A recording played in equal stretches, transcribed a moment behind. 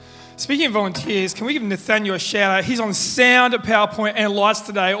Speaking of volunteers, can we give Nathaniel a shout out? He's on sound, PowerPoint and lights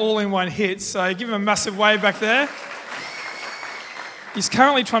today, all in one hit. So give him a massive wave back there. He's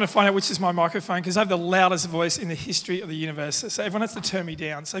currently trying to find out which is my microphone because I have the loudest voice in the history of the universe. So everyone has to turn me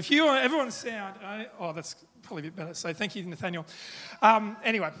down. So if you want everyone's sound, that's probably a bit better. So thank you, Nathaniel.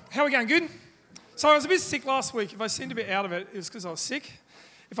 Anyway, how are we going? Good? So I was a bit sick last week. If I seemed a bit out of it, it was because I was sick.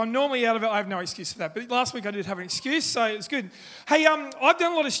 If I'm normally out of it, I have no excuse for that. But last week I did have an excuse, so it was good. Hey, I've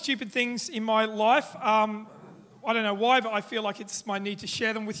done a lot of stupid things in my life. I don't know why, but I feel like it's my need to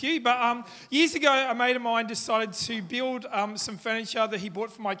share them with you. But years ago, a mate of mine decided to build some furniture that he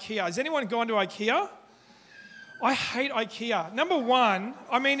bought from IKEA. Has anyone gone to IKEA? I hate IKEA. Number one,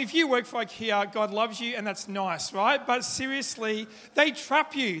 I mean, if you work for IKEA, God loves you, and that's nice, right? But seriously, they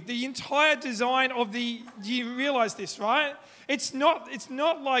trap you. The entire design of do you realise this, right? It's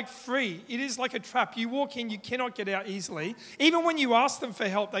not like free. It is like a trap. You walk in, you cannot get out easily. Even when you ask them for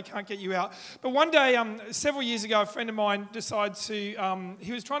help, they can't get you out. But one day, several years ago, a friend of mine decided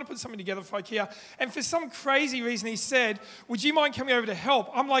he was trying to put something together for IKEA, and for some crazy reason he said, would you mind coming over to help?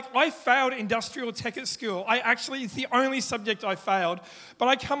 I'm like, I failed industrial tech at school. It's the only subject I failed. But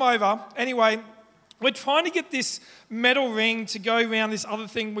I come over, anyway. We're trying to get this metal ring to go around this other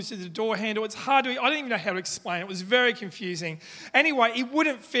thing, which is a door handle. It's hard to, I don't even know how to explain it. It was very confusing. Anyway, it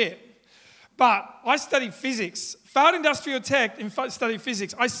wouldn't fit. But I studied physics, failed industrial tech and studied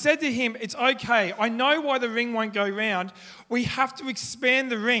physics. I said to him, it's okay. I know why the ring won't go round. We have to expand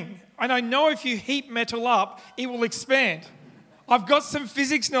the ring. And I know if you heat metal up, it will expand. I've got some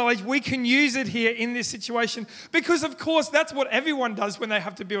physics knowledge. We can use it here in this situation because, of course, that's what everyone does when they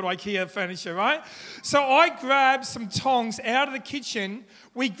have to build IKEA furniture, right? So I grab some tongs out of the kitchen.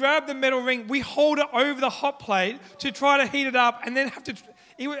 We grab the metal ring. We hold it over the hot plate to try to heat it up and then have to...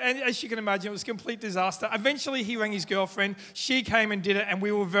 And as you can imagine, it was a complete disaster. Eventually, he rang his girlfriend. She came and did it, and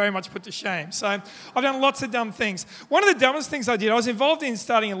we were very much put to shame. So I've done lots of dumb things. One of the dumbest things I did, I was involved in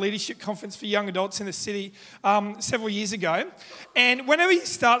starting a leadership conference for young adults in the city several years ago. And whenever you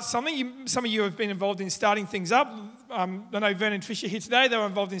start something, some of you have been involved in starting things up. I know Vern and Tricia here today, they were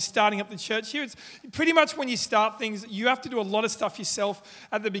involved in starting up the church here. It's pretty much when you start things, you have to do a lot of stuff yourself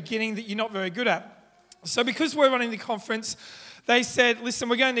at the beginning that you're not very good at. So because we're running the conference, they said, listen,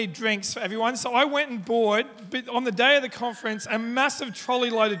 we're going to need drinks for everyone. So I went and bought, on the day of the conference, a massive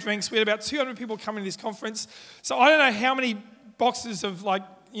trolley load of drinks. We had about 200 people coming to this conference. So I don't know how many boxes of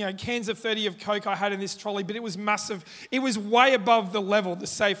cans of 30 of Coke I had in this trolley, but it was massive. It was way above the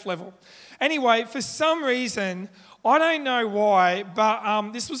safe level. Anyway, for some reason, I don't know why,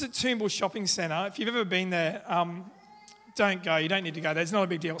 but this was at Toombul Shopping Centre. If you've ever been there, don't go. You don't need to go there. It's not a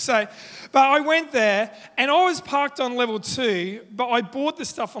big deal. But I went there, and I was parked on level 2, but I bought the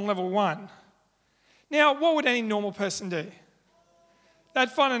stuff on level 1. Now, what would any normal person do? They'd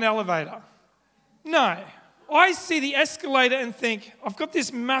find an elevator. No. I see the escalator and think, I've got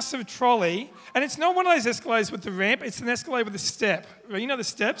this massive trolley, and it's not one of those escalators with the ramp. It's an escalator with a step. You know the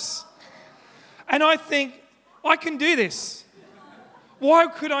steps? And I think, I can do this. Why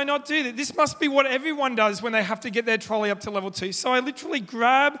could I not do that? This must be what everyone does when they have to get their trolley up to level 2. So I literally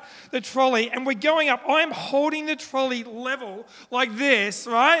grab the trolley and we're going up. I'm holding the trolley level like this,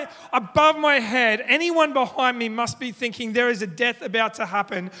 right? Above my head. Anyone behind me must be thinking there is a death about to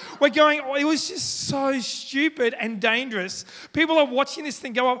happen. We're going, it was just so stupid and dangerous. People are watching this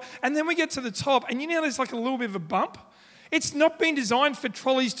thing go up and then we get to the top and there's like a little bit of a bump. It's not been designed for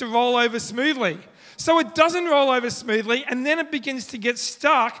trolleys to roll over smoothly. So it doesn't roll over smoothly, and then it begins to get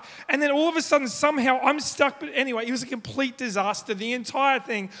stuck, and then all of a sudden, somehow, I'm stuck. But anyway, it was a complete disaster. The entire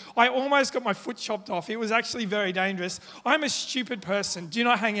thing, I almost got my foot chopped off. It was actually very dangerous. I'm a stupid person. Do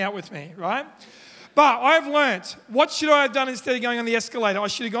not hang out with me, right? But I've learnt, what should I have done instead of going on the escalator? I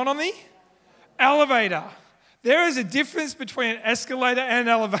should have gone on the elevator. There is a difference between an escalator and an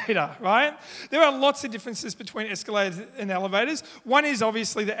elevator, right? There are lots of differences between escalators and elevators. One is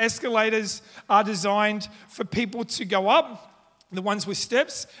obviously the escalators are designed for people to go up, the ones with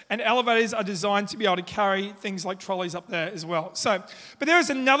steps, and elevators are designed to be able to carry things like trolleys up there as well. But there is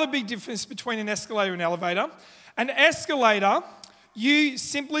another big difference between an escalator and an elevator. An escalator, you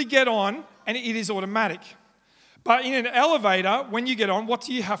simply get on and it is automatic. But in an elevator, when you get on, what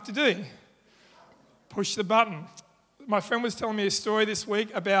do you have to do? Push the button. My friend was telling me a story this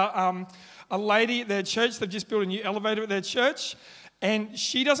week about a lady at their church. They've just built a new elevator at their church, and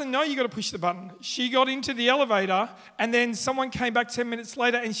she doesn't know you got to push the button. She got into the elevator, and then someone came back 10 minutes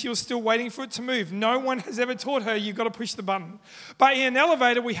later, and she was still waiting for it to move. No one has ever taught her you've got to push the button. But in an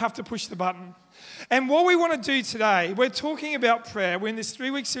elevator, we have to push the button. And what we want to do today, we're talking about prayer. We're in this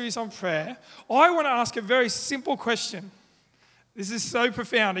 3-week series on prayer. I want to ask a very simple question. This is so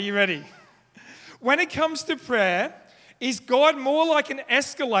profound. Are you ready? When it comes to prayer, is God more like an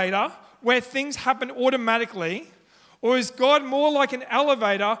escalator where things happen automatically, or is God more like an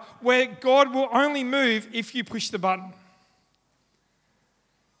elevator where God will only move if you push the button?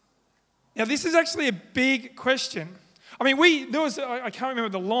 Now, this is actually a big question. I mean, I can't remember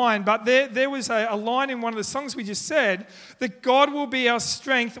the line, but there was a line in one of the songs we just said that God will be our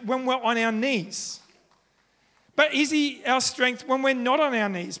strength when we're on our knees. But is he our strength when we're not on our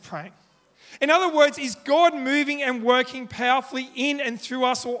knees praying? In other words, is God moving and working powerfully in and through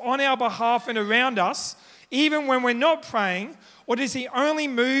us or on our behalf and around us, even when we're not praying, or does he only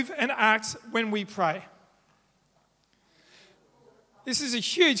move and act when we pray? This is a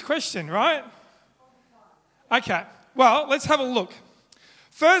huge question, right? Okay, well, let's have a look.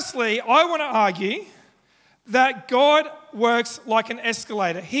 Firstly, I want to argue that God works like an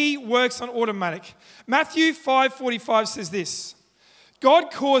escalator. He works on automatic. Matthew 5:45 says this: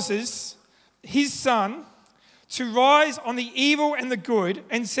 God causes his sun to rise on the evil and the good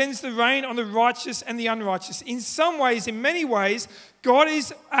and sends the rain on the righteous and the unrighteous. In some ways, in many ways, God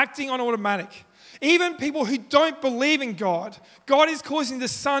is acting on automatic. Even people who don't believe in God, God is causing the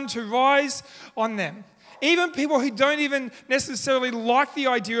sun to rise on them. Even people who don't even necessarily like the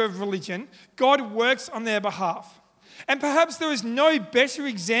idea of religion, God works on their behalf. And perhaps there is no better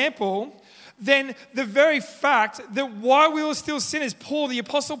example than the very fact that while we were still sinners, the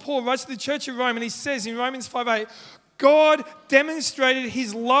Apostle Paul writes to the church of Rome and he says in Romans 5:8, God demonstrated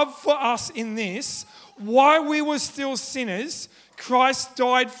his love for us in this: while we were still sinners, Christ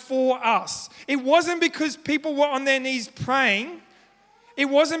died for us. It wasn't because people were on their knees praying. It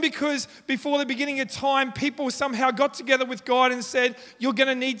wasn't because before the beginning of time, people somehow got together with God and said, you're going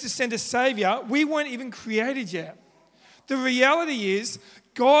to need to send a savior. We weren't even created yet. The reality is,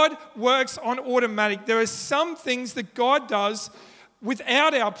 God works on automatic. There are some things that God does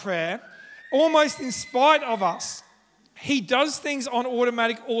without our prayer, almost in spite of us. He does things on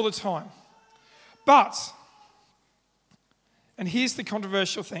automatic all the time. But, and here's the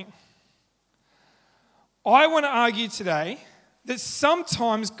controversial thing, I want to argue today that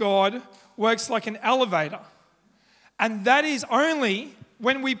sometimes God works like an elevator. And that is only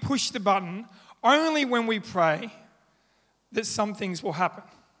when we push the button, only when we pray, that some things will happen.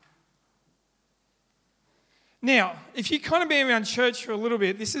 Now, if you kind of been around church for a little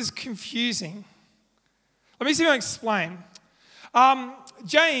bit, this is confusing. Let me see if I can explain.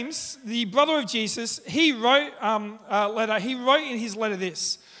 James, the brother of Jesus, he wrote a letter. He wrote in his letter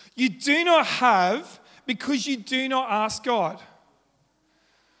this: you do not have because you do not ask God.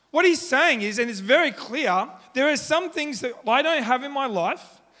 What he's saying is, and it's very clear, there are some things that I don't have in my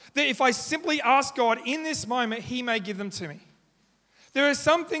life that if I simply ask God in this moment, he may give them to me. There are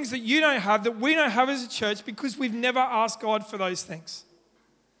some things that you don't have that we don't have as a church because we've never asked God for those things.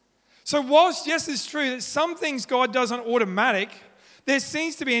 So whilst, yes, it's true that some things God does on automatic, there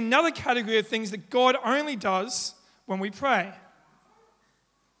seems to be another category of things that God only does when we pray.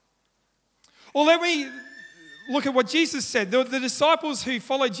 Or let me look at what Jesus said. The disciples who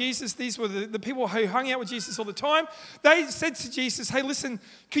followed Jesus, these were the people who hung out with Jesus all the time. They said to Jesus, hey, listen,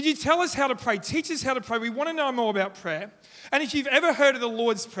 could you tell us how to pray? Teach us how to pray. We want to know more about prayer. And if you've ever heard of the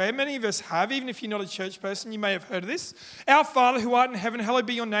Lord's Prayer, many of us have, even if you're not a church person, you may have heard of this. Our Father who art in heaven, hallowed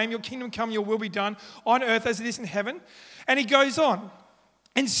be your name. Your kingdom come, your will be done on earth as it is in heaven. And he goes on.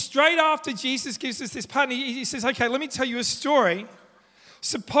 And straight after Jesus gives us this pattern, he says, okay, let me tell you a story.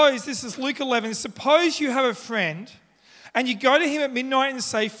 Suppose, this is Luke 11, suppose you have a friend and you go to him at midnight and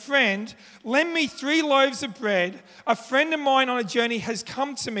say, friend, lend me 3 loaves of bread. A friend of mine on a journey has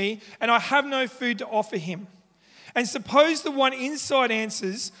come to me and I have no food to offer him. And suppose the one inside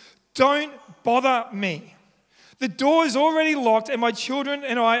answers, don't bother me. The door is already locked and my children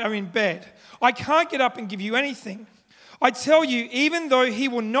and I are in bed. I can't get up and give you anything. I tell you, even though he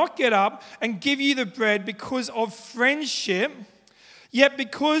will not get up and give you the bread because of friendship, yet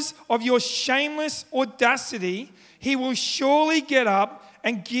because of your shameless audacity, he will surely get up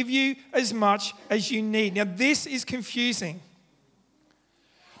and give you as much as you need. Now, this is confusing.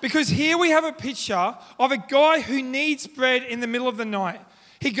 Because here we have a picture of a guy who needs bread in the middle of the night.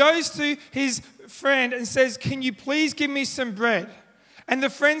 He goes to his friend and says, can you please give me some bread? And the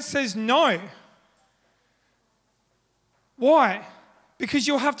friend says, no. Why? Because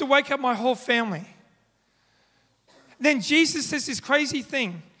you'll have to wake up my whole family. Then Jesus says this crazy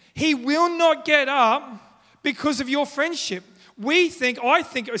thing. He will not get up because of your friendship. I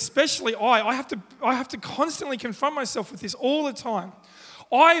think especially I have to constantly confront myself with this all the time.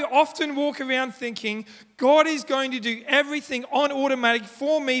 I often walk around thinking God is going to do everything on automatic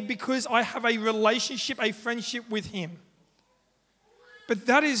for me because I have a relationship, a friendship with him. But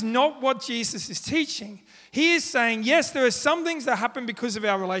that is not what Jesus is teaching. He is saying, yes, there are some things that happen because of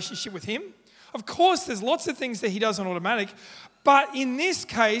our relationship with him. Of course, there's lots of things that he does on automatic. But in this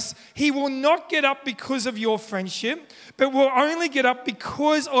case, he will not get up because of your friendship, but will only get up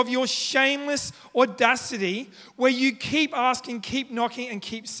because of your shameless audacity where you keep asking, keep knocking, and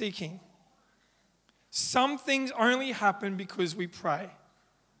keep seeking. Some things only happen because we pray.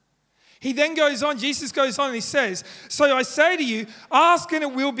 He then goes on, Jesus goes on and he says, so I say to you, ask and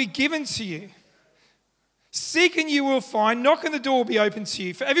it will be given to you. Seek and you will find, knock and the door will be open to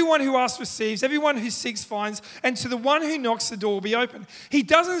you. For everyone who asks receives, everyone who seeks finds, and to the one who knocks the door will be open. He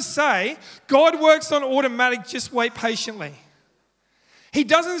doesn't say, God works on automatic, just wait patiently. He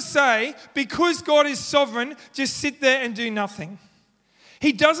doesn't say, because God is sovereign, just sit there and do nothing.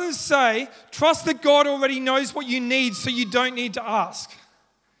 He doesn't say, trust that God already knows what you need so you don't need to ask.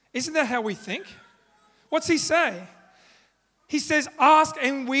 Isn't that how we think? What's he say? He says, ask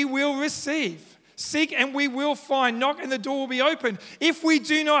and we will receive. Seek and we will find. Knock and the door will be open. If we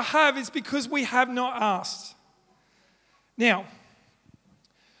do not have, it's because we have not asked. Now,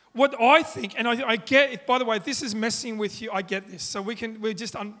 what I think, and I get, if by the way, if this is messing with you, I get this. So we're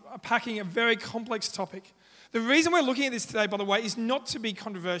just unpacking a very complex topic. The reason we're looking at this today, by the way, is not to be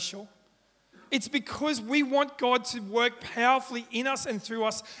controversial. It's because we want God to work powerfully in us and through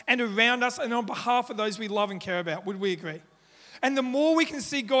us and around us and on behalf of those we love and care about. Would we agree? And the more we can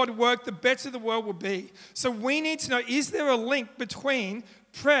see God work, the better the world will be. So we need to know, is there a link between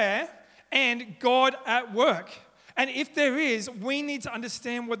prayer and God at work? And if there is, we need to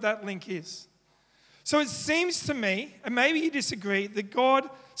understand what that link is. So it seems to me, and maybe you disagree, that God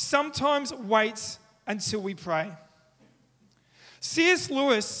sometimes waits until we pray. C.S.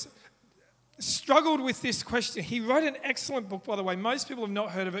 Lewis struggled with this question. He wrote an excellent book, by the way. Most people have not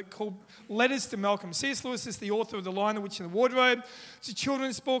heard of it, called Letters to Malcolm. C.S. Lewis is the author of The Lion, the Witch, and the Wardrobe. It's a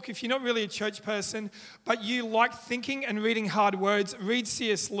children's book. If you're not really a church person, but you like thinking and reading hard words, read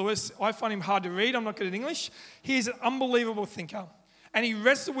C.S. Lewis. I find him hard to read. I'm not good at English. He is an unbelievable thinker. And he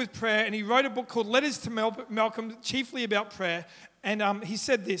wrestled with prayer, and he wrote a book called Letters to Malcolm, chiefly about prayer. And he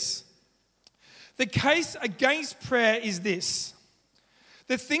said this: the case against prayer is this: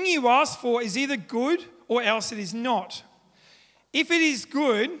 the thing you ask for is either good or else it is not. If it is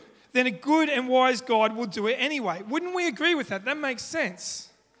good, then a good and wise God will do it anyway. Wouldn't we agree with that? That makes sense.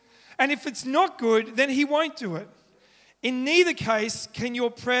 And if it's not good, then he won't do it. In neither case can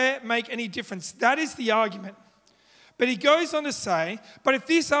your prayer make any difference. That is the argument. But he goes on to say, but if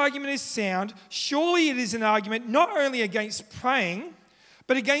this argument is sound, surely it is an argument not only against praying,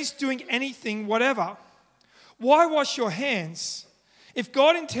 but against doing anything whatever. Why wash your hands? If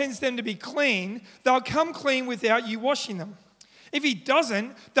God intends them to be clean, they'll come clean without you washing them. If he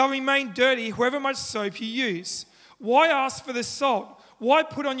doesn't, they'll remain dirty, however much soap you use. Why ask for the salt? Why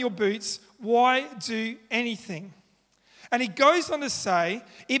put on your boots? Why do anything? And he goes on to say,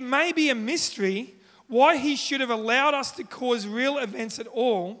 it may be a mystery why he should have allowed us to cause real events at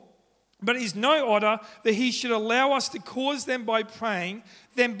all, but it is no odder that he should allow us to cause them by praying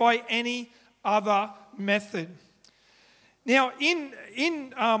than by any other method. Now, if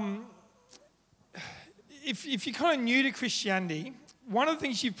you're kind of new to Christianity, one of the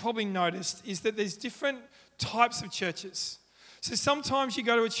things you've probably noticed is that there's different types of churches. So sometimes you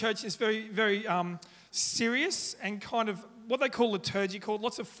go to a church that's very, very serious and kind of what they call liturgical,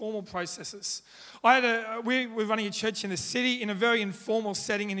 lots of formal processes. We were running a church in the city in a very informal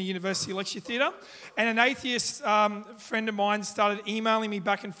setting in a university lecture theatre, and an atheist friend of mine started emailing me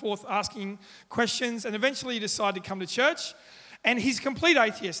back and forth asking questions, and eventually he decided to come to church. And he's a complete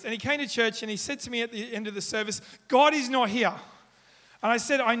atheist, and he came to church and he said to me at the end of the service, God is not here. And I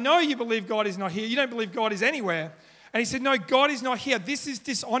said, I know you believe God is not here. You don't believe God is anywhere. And he said, no, God is not here. This is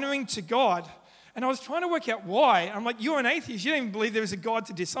dishonoring to God. And I was trying to work out why. I'm like, you're an atheist. You don't even believe there is a God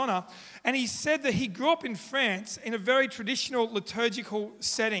to dishonor. And he said that he grew up in France in a very traditional liturgical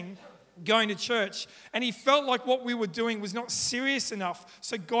setting, going to church. And he felt like what we were doing was not serious enough,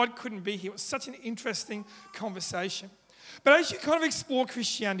 so God couldn't be here. It was such an interesting conversation. But as you kind of explore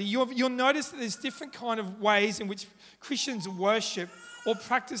Christianity, you'll notice that there's different kind of ways in which Christians worship or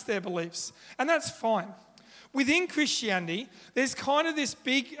practice their beliefs. And that's fine. Within Christianity, there's kind of this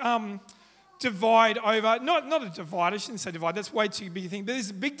big divide over, not a divide, I shouldn't say divide, that's way too big a thing, but there's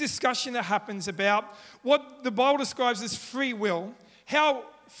a big discussion that happens about what the Bible describes as free will. How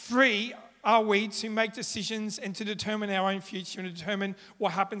free are we to make decisions and to determine our own future and determine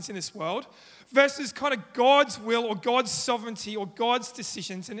what happens in this world, versus kind of God's will or God's sovereignty or God's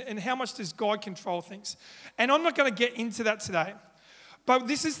decisions, and how much does God control things. And I'm not going to get into that today, but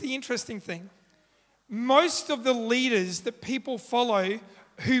this is the interesting thing. most of the leaders that people follow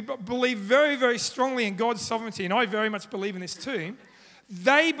who believe very, very strongly in God's sovereignty, and I very much believe in this too,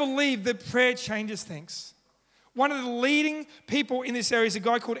 they believe that prayer changes things. One of the leading people in this area is a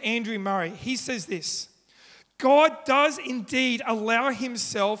guy called Andrew Murray. He says this: God does indeed allow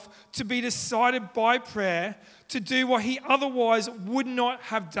himself to be decided by prayer to do what he otherwise would not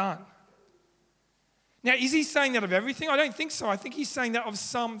have done. Now, is he saying that of everything? I don't think so. I think he's saying that of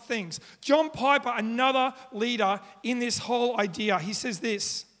some things. John Piper, another leader in this whole idea, he says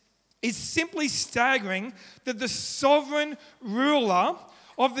this: it's simply staggering that the sovereign ruler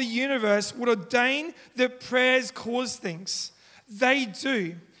of the universe would ordain that prayers cause things. They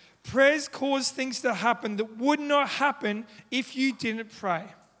do. Prayers cause things to happen that would not happen if you didn't pray.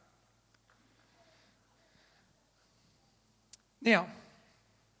 Now,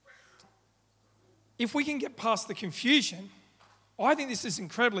 if we can get past the confusion, I think this is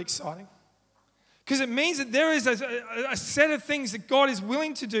incredibly exciting. Because it means that there is a set of things that God is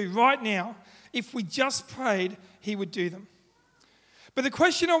willing to do right now. If we just prayed, he would do them. But the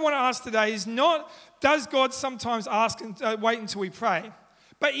question I want to ask today is not, does God sometimes ask and wait until we pray?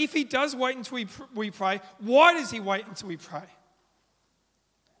 But if he does wait until we pray, why does he wait until we pray?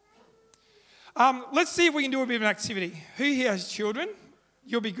 Let's see if we can do a bit of an activity. Who here has children?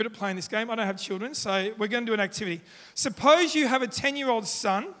 You'll be good at playing this game. I don't have children, so we're going to do an activity. Suppose you have a 10-year-old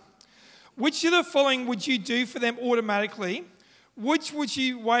son. Which of the following would you do for them automatically? Which would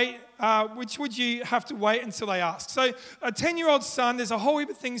you have to wait until they ask? So a 10-year-old son, there's a whole heap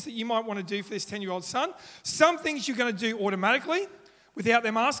of things that you might want to do for this 10-year-old son. Some things you're going to do automatically without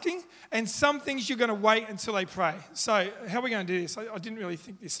them asking, and some things you're going to wait until they pray. So how are we going to do this? I didn't really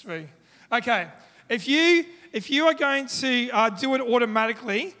think this through. Okay, if you are going to do it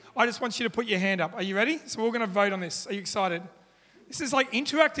automatically, I just want you to put your hand up. Are you ready? So we're going to vote on this. Are you excited? This is like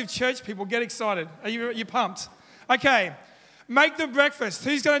interactive church people. Get excited. Are you pumped? Okay, make the breakfast.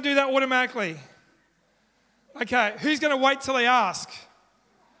 Who's going to do that automatically? Okay, who's going to wait till they ask?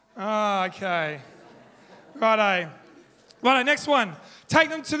 Oh, okay. Righto, next one. Take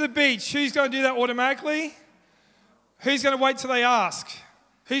them to the beach. Who's going to do that automatically? Who's going to wait till they ask?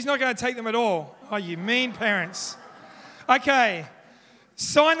 Who's not going to take them at all? Oh, you mean parents. Okay.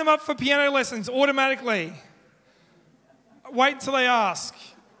 Sign them up for piano lessons automatically. Wait till they ask.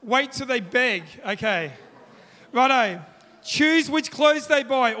 Wait till they beg. Okay. Righto. Choose which clothes they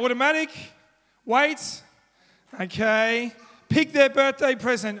buy. Automatic. Wait. Okay. Pick their birthday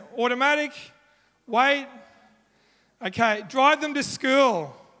present. Automatic. Wait. Okay. Drive them to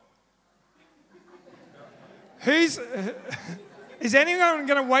school. Is anyone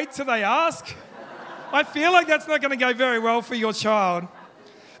going to wait till they ask? I feel like that's not going to go very well for your child.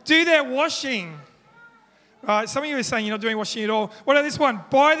 Do their washing. Right, some of you are saying you're not doing washing at all. What about this one?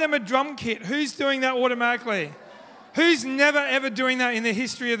 Buy them a drum kit. Who's doing that automatically? Who's never ever doing that in the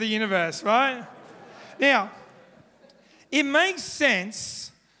history of the universe, right? Now, it makes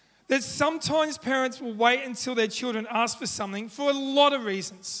sense that sometimes parents will wait until their children ask for something for a lot of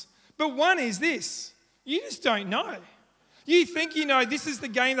reasons. But one is this: you just don't know. You think you know this is the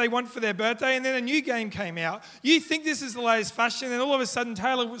game they want for their birthday, and then a new game came out. You think this is the latest fashion, and all of a sudden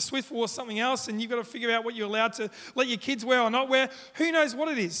Taylor Swift wore something else, and you've got to figure out what you're allowed to let your kids wear or not wear. Who knows what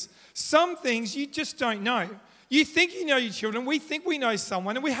it is? Some things you just don't know. You think you know your children. We think we know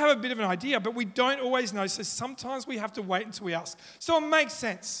someone, and we have a bit of an idea, but we don't always know, so sometimes we have to wait until we ask. So it makes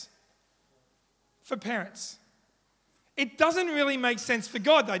sense for parents. It doesn't really make sense for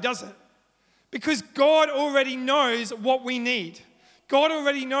God, though, does it? Because God already knows what we need. God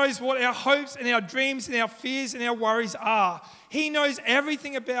already knows what our hopes and our dreams and our fears and our worries are. He knows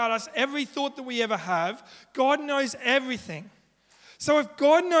everything about us, every thought that we ever have. God knows everything. So if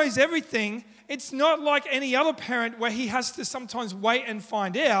God knows everything, it's not like any other parent where he has to sometimes wait and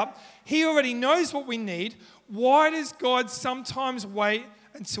find out. He already knows what we need. Why does God sometimes wait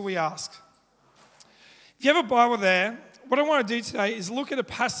until we ask? If you have a Bible there, what I want to do today is look at a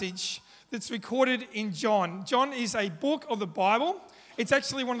passage that's recorded in John. John is a book of the Bible. It's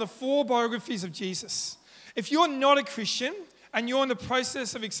actually one of the 4 biographies of Jesus. If you're not a Christian and you're in the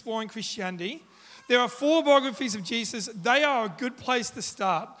process of exploring Christianity, there are 4 biographies of Jesus. They are a good place to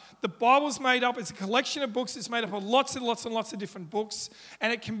start. The Bible's made up, it's a collection of books. It's made up of lots and lots and lots of different books,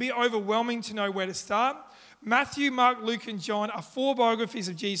 and it can be overwhelming to know where to start. Matthew, Mark, Luke, and John are 4 biographies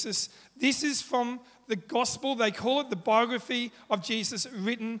of Jesus. This is from the Gospel. They call it the biography of Jesus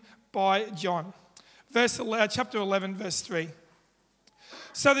written by John. Chapter 11, verse 3.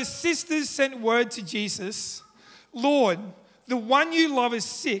 So the sisters sent word to Jesus, "Lord, the one you love is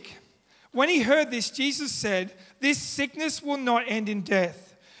sick." When he heard this, Jesus said, "This sickness will not end in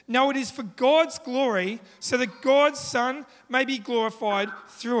death. No, it is for God's glory, so that God's Son may be glorified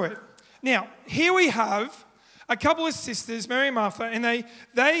through it. Now, here we have a couple of sisters, Mary and Martha, and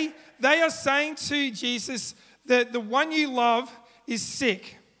they are saying to Jesus that the one you love is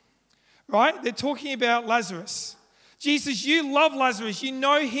sick, right? They're talking about Lazarus. Jesus, you love Lazarus. You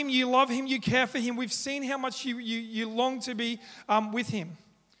know him, you love him, you care for him. We've seen how much you long to be with him.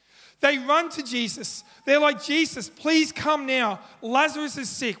 They run to Jesus. They're like, Jesus, please come now. Lazarus is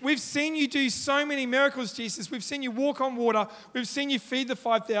sick. We've seen you do so many miracles, Jesus. We've seen you walk on water. We've seen you feed the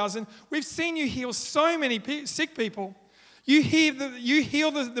 5,000. We've seen you heal so many sick people. You heal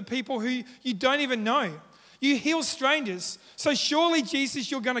the people who you don't even know. You heal strangers. So surely, Jesus,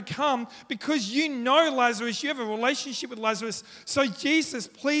 you're going to come because you know Lazarus. You have a relationship with Lazarus. So Jesus,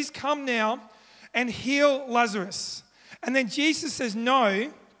 please come now and heal Lazarus. And then Jesus says,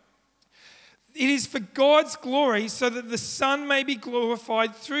 no. It is for God's glory, so that the Son may be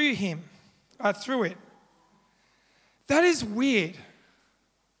glorified through him, through it. That is weird.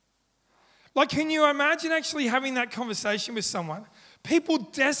 Like, can you imagine actually having that conversation with someone? People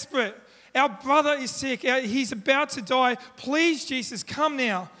desperate. Our brother is sick. He's about to die. Please, Jesus, come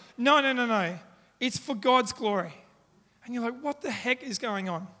now. No. It's for God's glory. And you're like, what the heck is going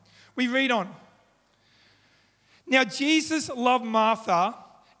on? We read on. Now, Jesus loved Martha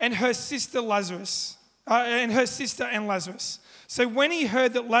and her sister Lazarus, and Lazarus. So when he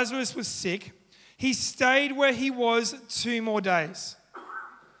heard that Lazarus was sick, he stayed where he was 2 more days.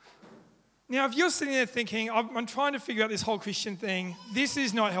 Now, if you're sitting there thinking, I'm trying to figure out this whole Christian thing, this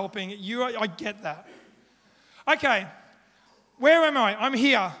is not helping. I get that. Okay, where am I? I'm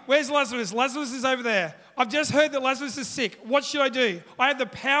here. Where's Lazarus? Lazarus is over there. I've just heard that Lazarus is sick. What should I do? I have the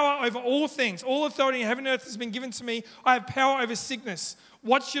power over all things. All authority in heaven and earth has been given to me. I have power over sickness.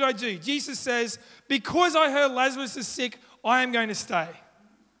 What should I do? Jesus says, because I heard Lazarus is sick, I am going to stay.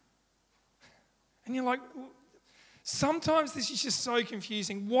 And you're like, sometimes this is just so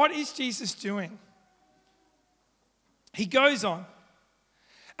confusing. What is Jesus doing? He goes on.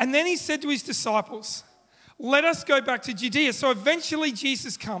 And then he said to his disciples, let us go back to Judea. So eventually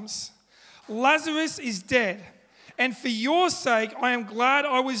Jesus comes. Lazarus is dead. And for your sake, I am glad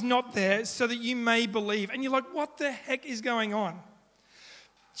I was not there so that you may believe. And you're like, what the heck is going on?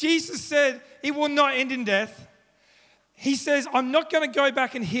 Jesus said it will not end in death. He says, I'm not going to go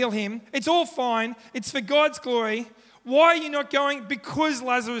back and heal him. It's all fine. It's for God's glory. Why are you not going? Because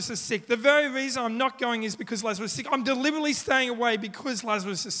Lazarus is sick. The very reason I'm not going is because Lazarus is sick. I'm deliberately staying away because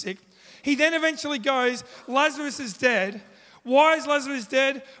Lazarus is sick. He then eventually goes, Lazarus is dead. Why is Lazarus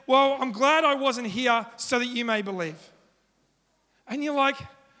dead? Well, I'm glad I wasn't here so that you may believe. And you're like,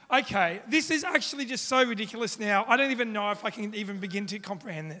 okay, this is actually just so ridiculous now. I don't even know if I can even begin to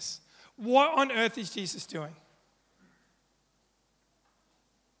comprehend this. What on earth is Jesus doing?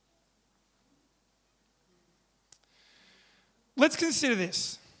 Let's consider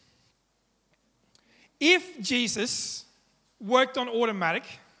this. If Jesus worked on automatic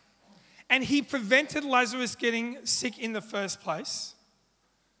and he prevented Lazarus getting sick in the first place,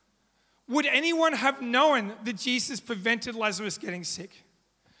 would anyone have known that Jesus prevented Lazarus getting sick?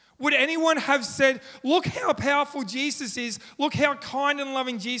 Would anyone have said, look how powerful Jesus is, look how kind and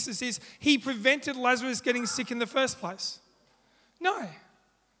loving Jesus is, he prevented Lazarus getting sick in the first place? No,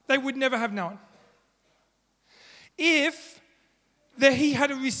 they would never have known. If he had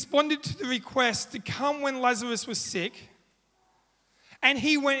responded to the request to come when Lazarus was sick, and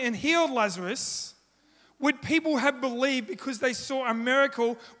he went and healed Lazarus, would people have believed because they saw a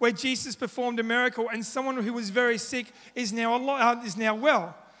miracle where Jesus performed a miracle and someone who was very sick is now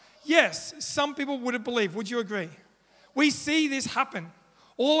well? Yes, some people would have believed. Would you agree? We see this happen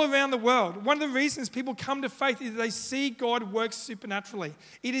all around the world. One of the reasons people come to faith is they see God work supernaturally.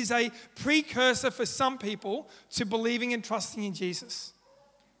 It is a precursor for some people to believing and trusting in Jesus.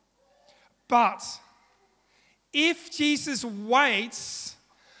 But if Jesus waits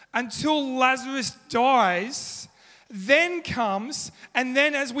until Lazarus dies, then comes, and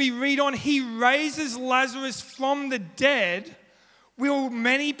then as we read on, he raises Lazarus from the dead, will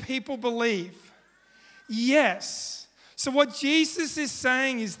many people believe? Yes. So what Jesus is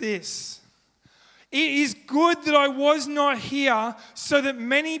saying is this: it is good that I was not here so that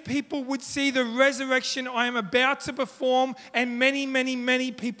many people would see the resurrection I am about to perform, and many, many,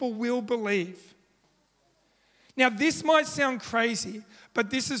 many people will believe. Now, this might sound crazy, but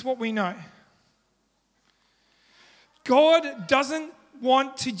this is what we know. God doesn't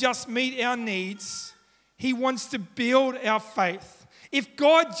want to just meet our needs. He wants to build our faith. If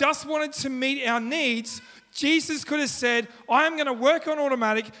God just wanted to meet our needs, Jesus could have said, I am going to work on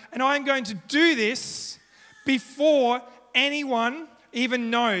automatic and I am going to do this before anyone even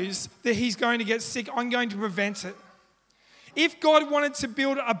knows that he's going to get sick, I'm going to prevent it. If God wanted to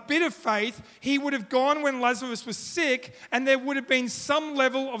build a bit of faith, he would have gone when Lazarus was sick and there would have been some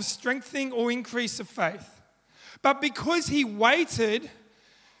level of strengthening or increase of faith. But because he waited,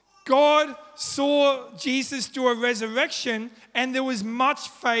 God saw Jesus do a resurrection and there was much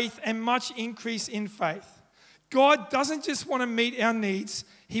faith and much increase in faith. God doesn't just want to meet our needs,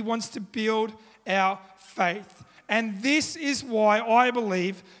 he wants to build our faith. And this is why I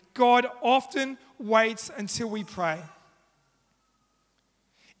believe God often waits until we pray.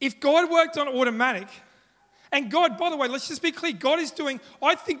 If God worked on automatic, and God, by the way, let's just be clear, God is doing,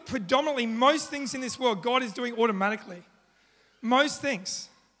 I think predominantly most things in this world, God is doing automatically. Most things.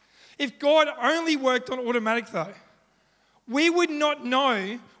 If God only worked on automatic though, we would not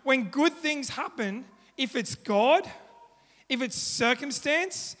know when good things happen if it's God, if it's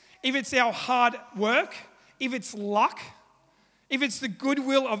circumstance, if it's our hard work, if it's luck, if it's the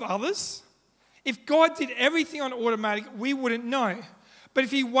goodwill of others. If God did everything on automatic, we wouldn't know. But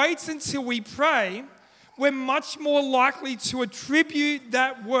if he waits until we pray, we're much more likely to attribute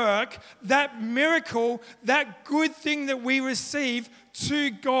that work, that miracle, that good thing that we receive to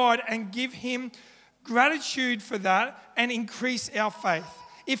God and give him gratitude for that and increase our faith.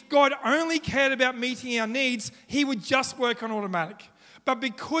 If God only cared about meeting our needs, he would just work on automatic. But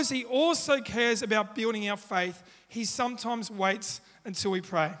because he also cares about building our faith, he sometimes waits until we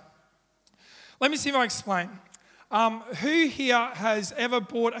pray. Let me see if I explain. Who here has ever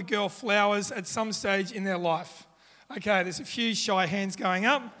bought a girl flowers at some stage in their life? Okay, there's a few shy hands going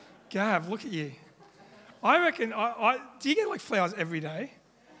up. Gav, look at you. I reckon, do you get like flowers every day?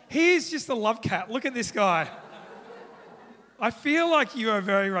 He is just a love cat. Look at this guy. I feel like you're a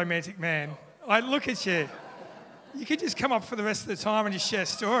very romantic man. I look at you. You could just come up for the rest of the time and just share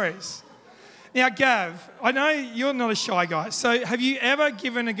stories. Now, Gav, I know you're not a shy guy, so have you ever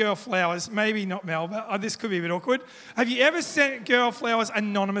given a girl flowers? Maybe not Mel, but this could be a bit awkward. Have you ever sent a girl flowers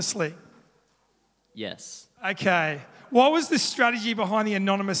anonymously? Yes. Okay. What was the strategy behind the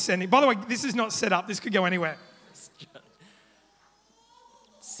anonymous sending? By the way, this is not set up. This could go anywhere.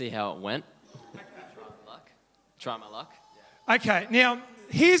 See how it went. Try my luck. Okay. Now,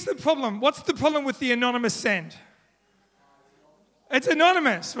 here's the problem. What's the problem with the anonymous send? It's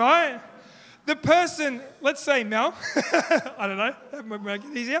anonymous, right? The person, let's say Mel, I don't know, that might make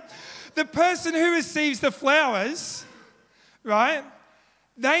it easier. The person who receives the flowers, right,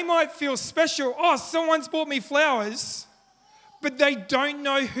 they might feel special. Oh, someone's bought me flowers, but they don't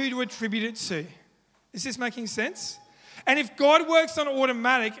know who to attribute it to. Is this making sense? And if God works on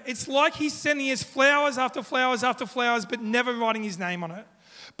automatic, it's like he's sending us flowers after flowers after flowers, but never writing his name on it.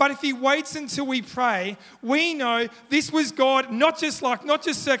 But if he waits until we pray, we know this was God, not just luck, not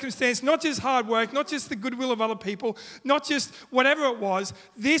just circumstance, not just hard work, not just the goodwill of other people, not just whatever it was.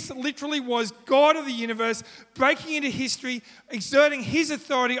 This literally was God of the universe breaking into history, exerting his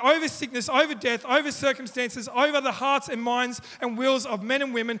authority over sickness, over death, over circumstances, over the hearts and minds and wills of men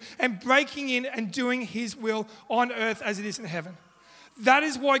and women, and breaking in and doing his will on earth as it is in heaven. That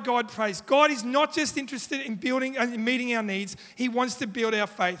is why God prays. God is not just interested in building and meeting our needs. He wants to build our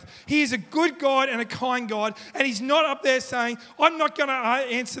faith. He is a good God and a kind God. And he's not up there saying, I'm not going to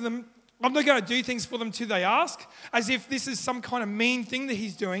answer them. I'm not going to do things for them till they ask, as if this is some kind of mean thing that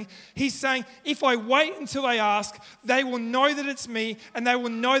he's doing. He's saying, if I wait until they ask, they will know that it's me, and they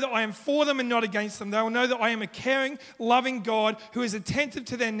will know that I am for them and not against them. They will know that I am a caring, loving God who is attentive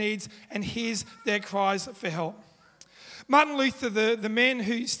to their needs and hears their cries for help. Martin Luther, the man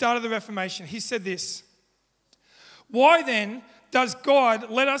who started the Reformation, he said this: why then does God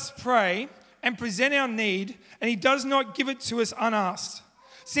let us pray and present our need, and he does not give it to us unasked,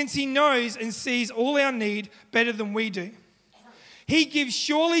 since he knows and sees all our need better than we do? He gives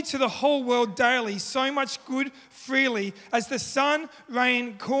surely to the whole world daily so much good freely as the sun,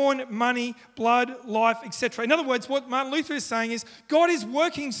 rain, corn, money, blood, life, etc. In other words, what Martin Luther is saying is God is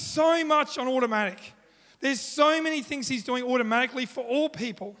working so much on automatic. There's so many things he's doing automatically for all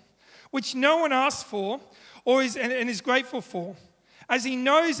people, which no one asks for or is grateful for. As he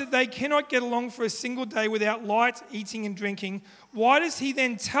knows that they cannot get along for a single day without light, eating and drinking, why does he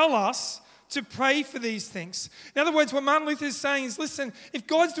then tell us to pray for these things? In other words, what Martin Luther is saying is, listen, if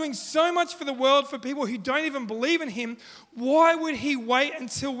God's doing so much for the world for people who don't even believe in him, why would he wait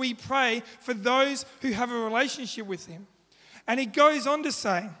until we pray for those who have a relationship with him? And he goes on to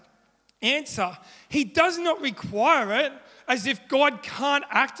say, answer, he does not require it, as if God can't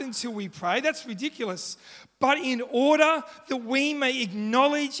act until we pray. That's ridiculous. but in order that we may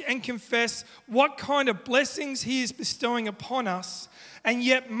acknowledge and confess what kind of blessings he is bestowing upon us, and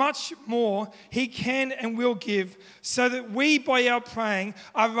yet much more he can and will give, so that we by our praying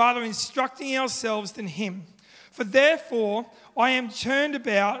are rather instructing ourselves than him. For therefore I am turned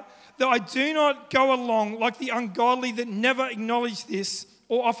about, that I do not go along like the ungodly that never acknowledge this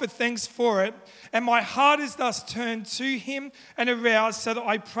or offer thanks for it, and my heart is thus turned to him and aroused, so that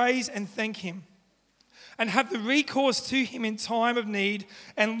I praise and thank him, and have the recourse to him in time of need,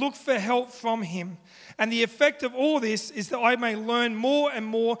 and look for help from him. And the effect of all this is that I may learn more and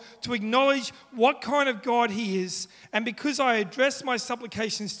more to acknowledge what kind of God he is. And because I address my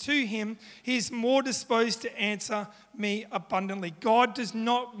supplications to him, he is more disposed to answer me abundantly. God does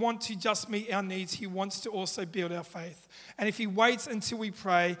not want to just meet our needs. He wants to also build our faith. And if he waits until we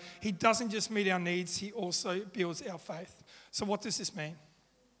pray, he doesn't just meet our needs, he also builds our faith. So what does this mean?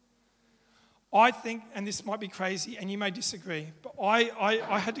 I think, and this might be crazy, and you may disagree, but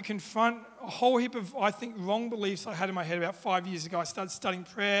I had to confront a whole heap of, I think, wrong beliefs I had in my head about 5 years ago. I started studying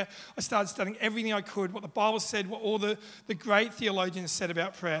prayer. I started studying everything I could, what the Bible said, what all the great theologians said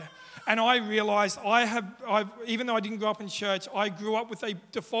about prayer. And I realized even though I didn't grow up in church, I grew up with a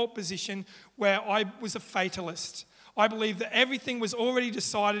default position where I was a fatalist. I believed that everything was already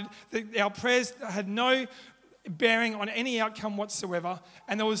decided, that our prayers had no bearing on any outcome whatsoever,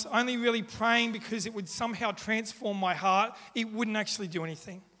 and I was only really praying because it would somehow transform my heart. It wouldn't actually do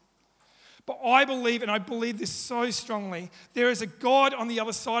anything. But I believe, and I believe this so strongly, there is a God on the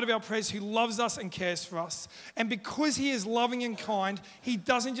other side of our prayers who loves us and cares for us. And because he is loving and kind, he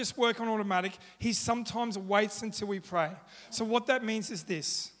doesn't just work on automatic. He sometimes waits until we pray. So what that means is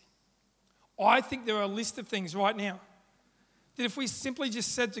this. I think there are a list of things right now that if we simply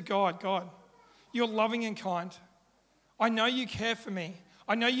just said to God, God, you're loving and kind. I know you care for me.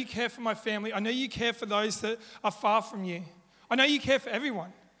 I know you care for my family. I know you care for those that are far from you. I know you care for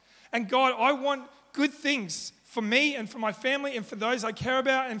everyone. And God, I want good things for me and for my family and for those I care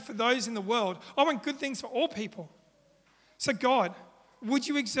about and for those in the world. I want good things for all people. So God, would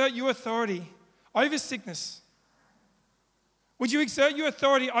you exert your authority over sickness? Would you exert your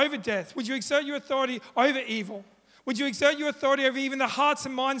authority over death? Would you exert your authority over evil? Would you exert your authority over even the hearts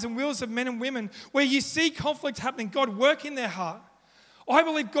and minds and wills of men and women where you see conflict happening? God, work in their heart. I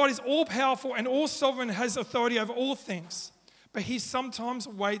believe God is all-powerful and all-sovereign, has authority over all things. But he sometimes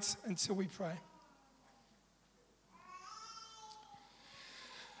waits until we pray.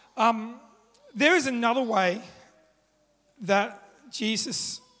 There is another way that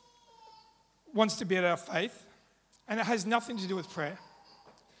Jesus wants to build our faith, and it has nothing to do with prayer.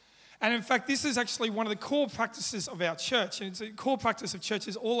 And in fact, this is actually one of the core practices of our church, and it's a core practice of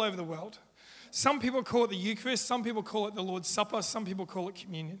churches all over the world. Some people call it the Eucharist, some people call it the Lord's Supper, some people call it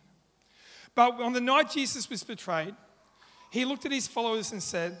communion. But on the night Jesus was betrayed, he looked at his followers and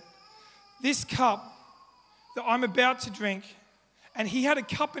said, this cup that I'm about to drink, and he had a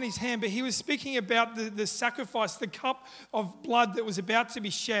cup in his hand, but he was speaking about the sacrifice, the cup of blood that was about to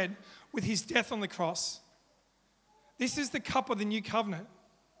be shed with his death on the cross. This is the cup of the new covenant.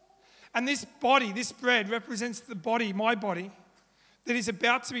 And this body, this bread, represents the body, my body, that is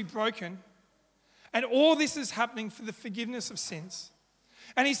about to be broken. And all this is happening for the forgiveness of sins.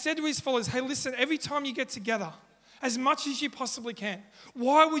 And he said to his followers, hey, listen, every time you get together, as much as you possibly can,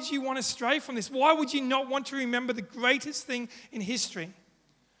 why would you want to stray from this? Why would you not want to remember the greatest thing in history?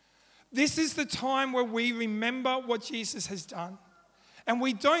 This is the time where we remember what Jesus has done. And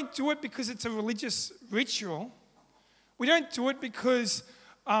we don't do it because it's a religious ritual. We don't do it because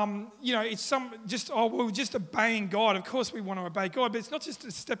it's we're just obeying God. Of course we want to obey God, but it's not just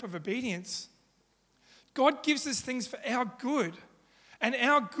a step of obedience. God gives us things for our good. And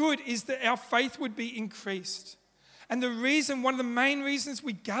our good is that our faith would be increased. And one of the main reasons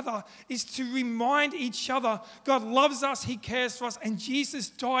we gather is to remind each other God loves us, he cares for us, and Jesus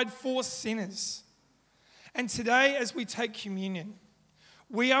died for sinners. And today, as we take communion,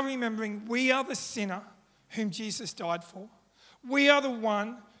 we are remembering we are the sinner whom Jesus died for. We are the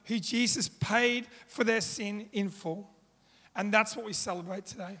one who Jesus paid for their sin in full. And that's what we celebrate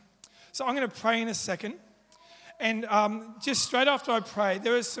today. So I'm going to pray in a second. And just straight after I pray,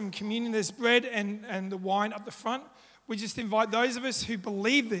 there is some communion. There's bread and the wine up the front. We just invite those of us who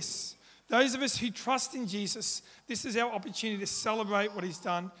believe this, those of us who trust in Jesus, this is our opportunity to celebrate what he's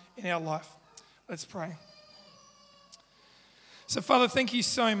done in our life. Let's pray. So Father, thank you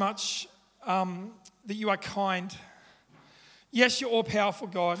so much that you are kind. Yes, you're all-powerful,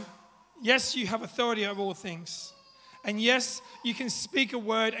 God. Yes, you have authority over all things. And yes, you can speak a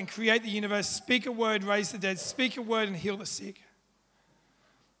word and create the universe, speak a word, raise the dead, speak a word and heal the sick.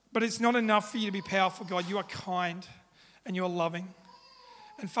 But it's not enough for you to be powerful, God. You are kind and you are loving.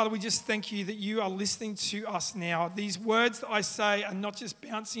 And Father, we just thank you that you are listening to us now. These words that I say are not just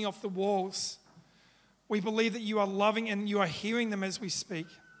bouncing off the walls. We believe that you are loving and you are hearing them as we speak.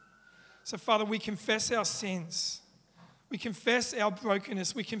 So Father, we confess our sins. We confess our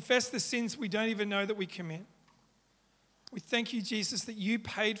brokenness. We confess the sins we don't even know that we commit. We thank you, Jesus, that you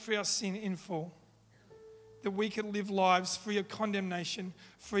paid for our sin in full, that we could live lives free of condemnation,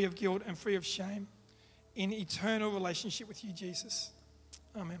 free of guilt, and free of shame in eternal relationship with you, Jesus.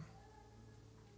 Amen.